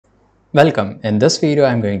Welcome. In this video,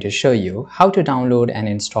 I'm going to show you how to download and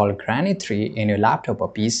install Granny 3 in your laptop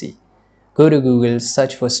or PC. Go to Google,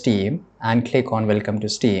 search for Steam and click on Welcome to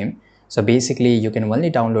Steam. So basically, you can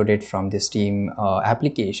only download it from the Steam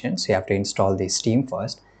application. So you have to install the Steam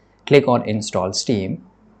first. Click on Install Steam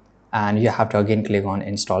and you have to again click on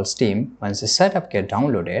Install Steam. Once the setup gets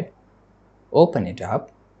downloaded, open it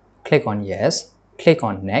up, click on Yes, click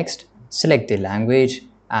on Next, select the language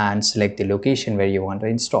and select the location where you want to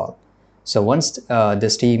install. So once the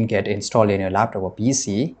Steam get installed in your laptop or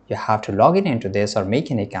PC, you have to log in into this or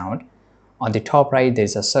make an account. On the top right, there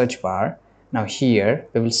is a search bar. Now here,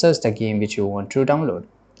 we will search the game which you want to download.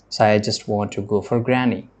 So I just want to go for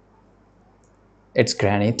Granny. It's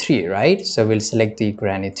Granny 3, right? So we'll select the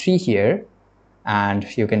Granny 3 here and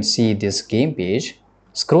you can see this game page.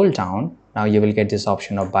 Scroll down. Now you will get this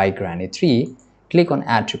option of Buy Granny 3. Click on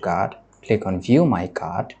Add to Cart. Click on View My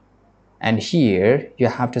Cart. And here you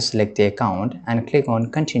have to select the account and click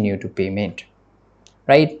on Continue to Payment.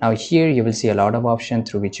 Right now here you will see a lot of options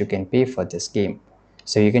through which you can pay for this game.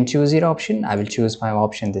 So you can choose your option. I will choose my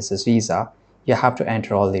option. This is Visa. You have to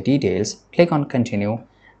enter all the details. Click on Continue.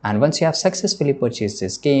 And once you have successfully purchased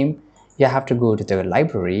this game, you have to go to the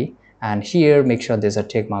library. And here make sure there's a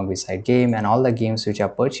tick mark beside game and all the games which are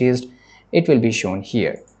purchased, it will be shown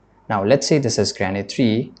here. Now let's say this is Granny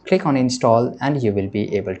 3, click on install and you will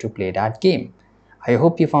be able to play that game. I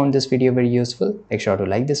hope you found this video very useful. Make sure to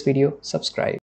like this video, subscribe.